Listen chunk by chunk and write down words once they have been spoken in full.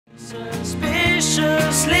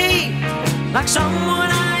Suspiciously, like someone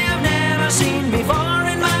I have never seen before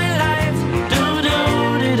in my life.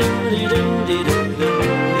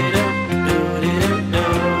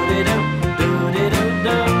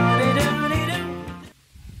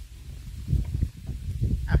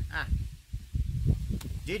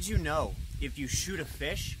 Did you know if you shoot a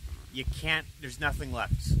fish, you can't, there's nothing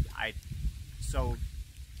left?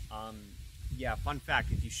 Yeah, fun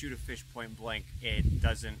fact, if you shoot a fish point blank, it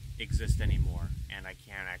doesn't exist anymore, and I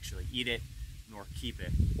can't actually eat it, nor keep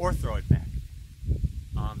it, or throw it back.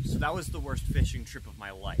 So that was the worst fishing trip of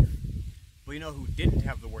my life. But you know who didn't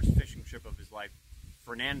have the worst fishing trip of his life?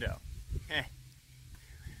 Fernando. And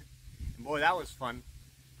boy, that was fun.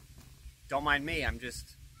 Don't mind me, I'm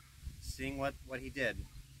just seeing what he did.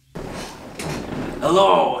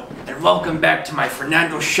 Hello, and welcome back to my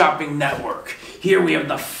Fernando Shopping Network. Here we have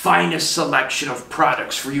the finest selection of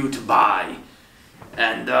products for you to buy.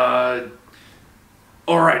 And,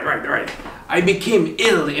 alright. I became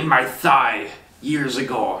ill in my thigh years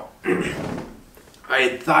ago. I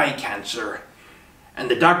had thigh cancer, and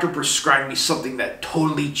the doctor prescribed me something that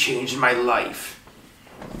totally changed my life.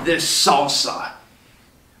 This salsa.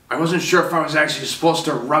 I wasn't sure if I was actually supposed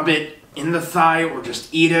to rub it in the thigh or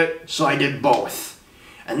just eat it, so I did both.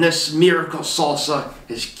 And this miracle salsa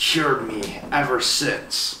has cured me ever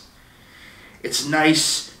since. It's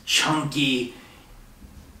nice, chunky,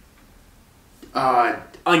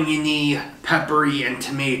 oniony, peppery, and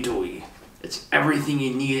tomatoey. It's everything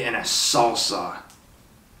you need in a salsa.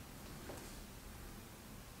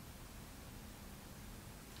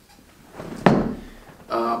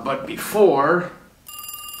 But before...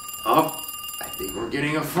 Oh, I think we're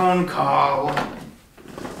getting a phone call.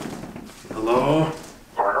 Hello?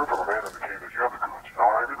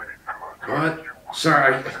 What?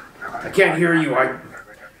 Sorry, I can't hear you. I'm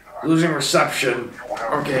losing reception.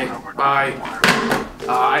 Okay, bye.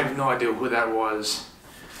 I have no idea who that was.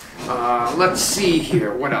 Let's see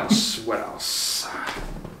here. What else?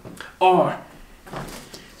 Oh,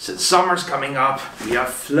 since summer's coming up, we have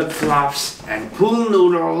flip-flops and pool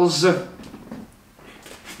noodles.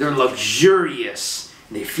 They're luxurious,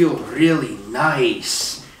 and they feel really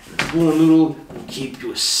nice. The pool noodle will keep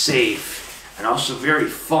you safe. And also very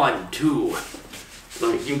fun, too.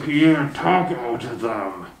 Like, you can even talk out of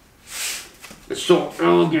them. It's so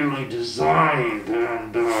elegantly designed,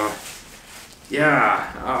 and,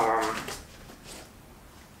 yeah,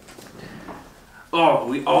 Oh,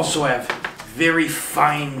 we also have very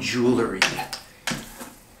fine jewelry.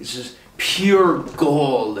 This is pure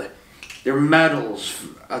gold. They're medals,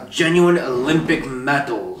 genuine Olympic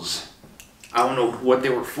medals. I don't know what they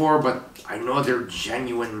were for, but I know they're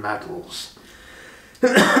genuine medals.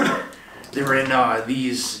 They're in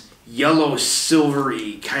these yellow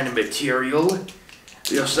silvery kind of material.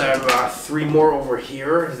 We also have 3 more over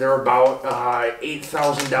here. They're about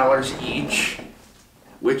 $8,000 each,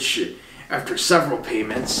 which after several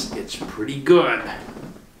payments, it's pretty good.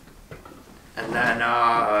 And then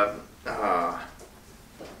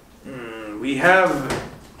we have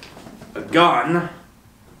a gun.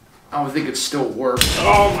 I don't think it still works.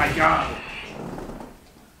 Oh my god!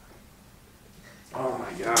 Oh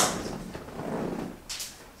my god.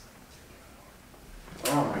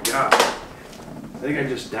 Oh my god. I think I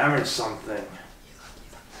just damaged something.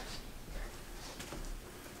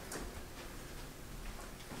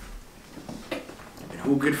 And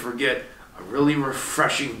who could forget a really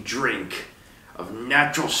refreshing drink of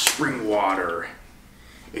natural spring water?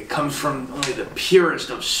 It comes from only the purest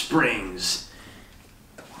of springs.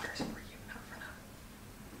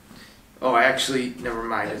 Oh, actually, never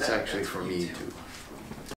mind. It's actually for me, too.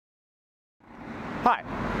 Hi,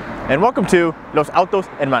 and welcome to Los Autos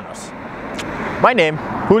Hermanos. My name,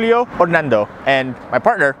 Julio Fernando, and my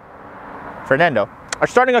partner, Fernando, are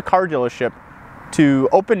starting a car dealership to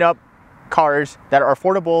open up cars that are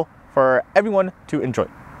affordable for everyone to enjoy.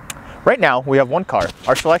 Right now, we have one car.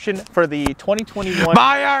 Our selection for the 2021...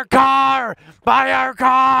 Buy our car! Buy our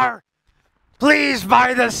car! Please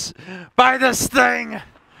buy this thing!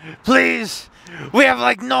 Please! We have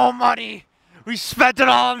like no money! We spent it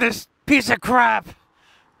all on this piece of crap!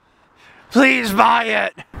 Please buy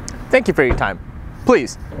it! Thank you for your time.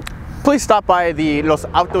 Please stop by the Los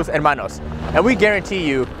Autos Hermanos, and we guarantee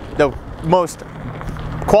you the most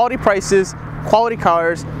quality prices, quality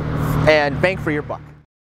cars, and bang for your buck.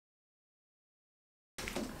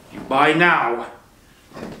 If you buy now,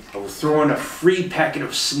 I will throw in a free packet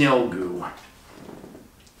of snail goo.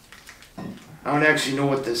 I don't actually know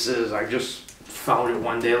what this is. I just found it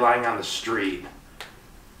one day lying on the street.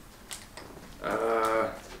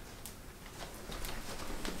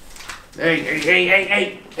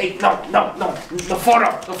 Hey, no, the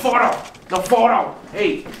photo,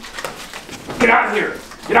 hey, get out of here,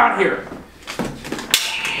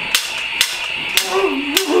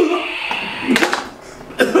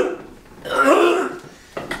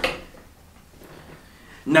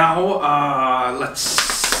 Now, let's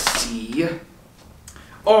see.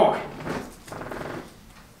 Oh,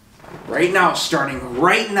 right now, starting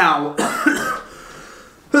right now.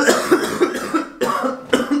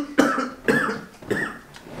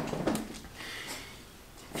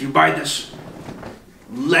 If you buy this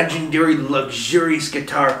legendary, luxurious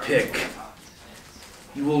guitar pick,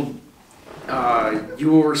 you will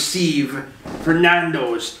receive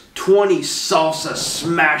Fernando's 20 salsa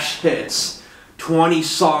smash hits, 20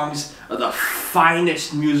 songs of the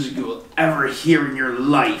finest music you will ever hear in your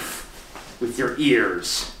life with your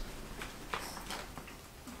ears.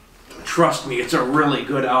 Trust me, it's a really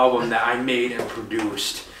good album that I made and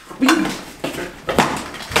produced.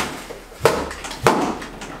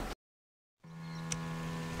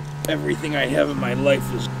 Everything I have in my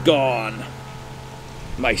life is gone.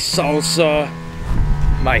 My salsa,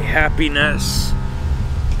 my happiness,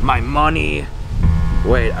 my money.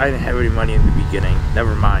 Wait, I didn't have any money in the beginning.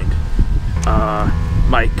 Never mind.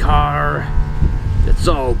 My car. It's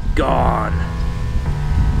all gone.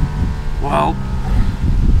 Well,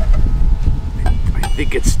 I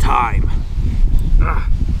think it's time.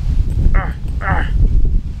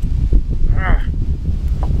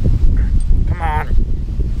 Come on.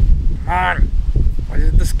 Why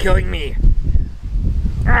is this killing me?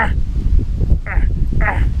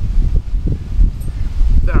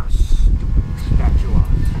 Thus, spatula.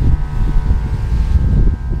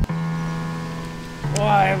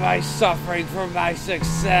 Why am I suffering for my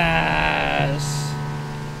success?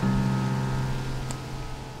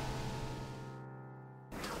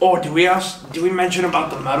 Oh, do we mention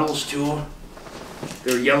about the medals too?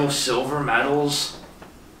 They're yellow silver medals.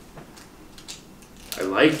 I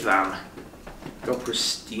like them. Look how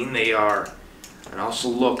pristine they are. And also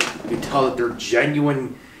look, you can tell that they're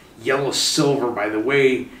genuine yellow silver by the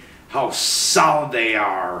way how solid they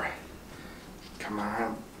are. Come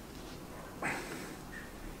on.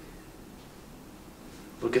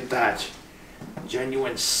 Look at that.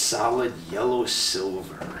 Genuine solid yellow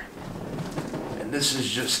silver. And this is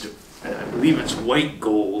just, I believe it's white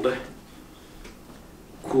gold.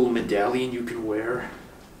 Cool medallion you can wear.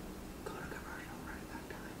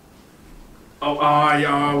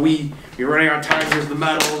 Oh, we're running out of time. Here's the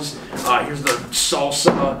medals. Here's the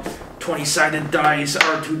salsa, 20-sided dice,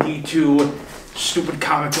 R2D2, stupid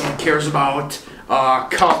comic no one cares about,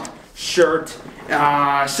 cup, shirt,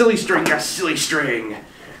 silly string, yes, silly string.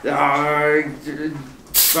 Bye,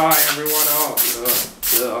 everyone.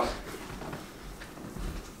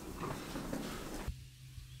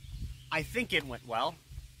 I think it went well.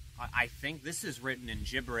 I think this is written in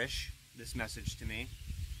gibberish, this message to me.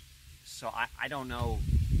 So I don't know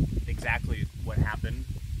exactly what happened,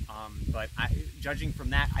 but judging from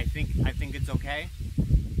that, I think it's okay.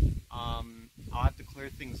 I'll have to clear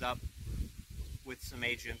things up with some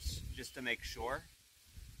agents just to make sure,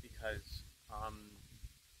 because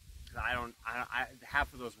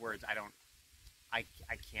half of those words I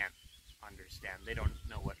can't understand. They don't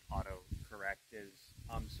know what autocorrect is.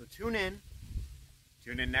 So tune in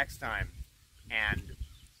next time, and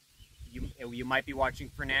you might be watching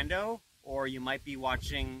Fernando, or you might be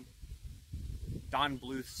watching Don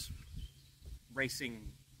Bluth's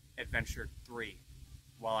Racing Adventure 3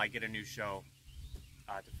 while I get a new show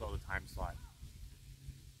to fill the time slot.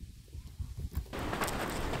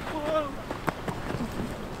 Whoa.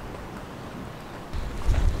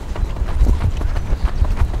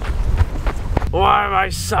 Why am I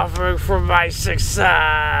suffering from my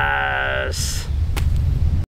success?